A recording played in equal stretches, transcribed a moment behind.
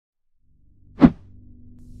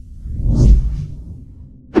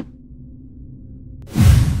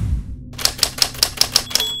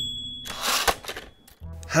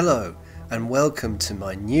Hello and welcome to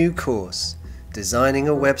my new course, Designing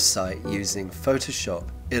a Website Using Photoshop,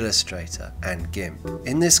 Illustrator and GIMP.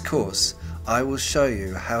 In this course, I will show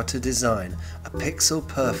you how to design a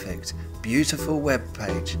pixel-perfect, beautiful web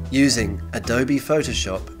page using Adobe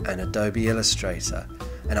Photoshop and Adobe Illustrator.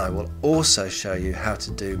 And I will also show you how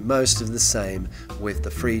to do most of the same with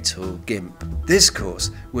the free tool GIMP. This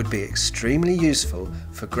course would be extremely useful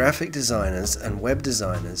for graphic designers and web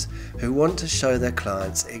designers who want to show their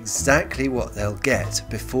clients exactly what they'll get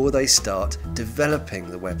before they start developing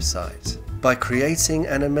the website. By creating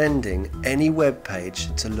and amending any web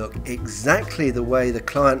page to look exactly the way the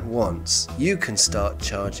client wants, you can start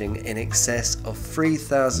charging in excess of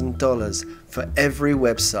 $3,000 for every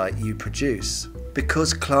website you produce,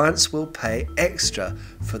 because clients will pay extra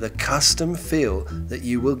for the custom feel that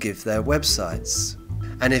you will give their websites.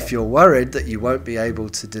 And if you're worried that you won't be able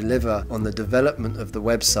to deliver on the development of the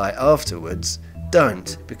website afterwards,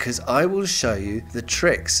 don't, because I will show you the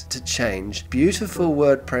tricks to change beautiful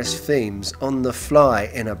WordPress themes on the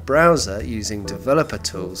fly in a browser using developer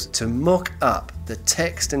tools to mock up the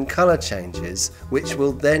text and color changes, which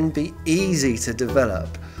will then be easy to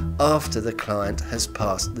develop after the client has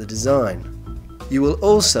passed the design. You will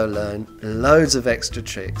also learn loads of extra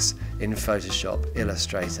tricks in Photoshop,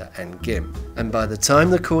 Illustrator and GIMP. And by the time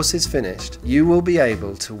the course is finished, you will be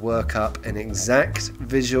able to work up an exact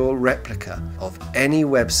visual replica of any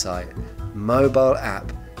website, mobile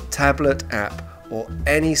app, tablet app, or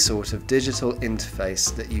any sort of digital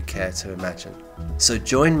interface that you care to imagine. So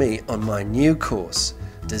join me on my new course,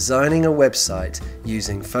 Designing a Website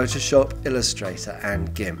Using Photoshop, Illustrator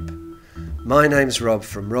and GIMP. My name's Rob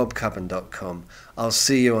from robcubbon.com. I'll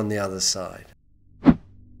see you on the other side.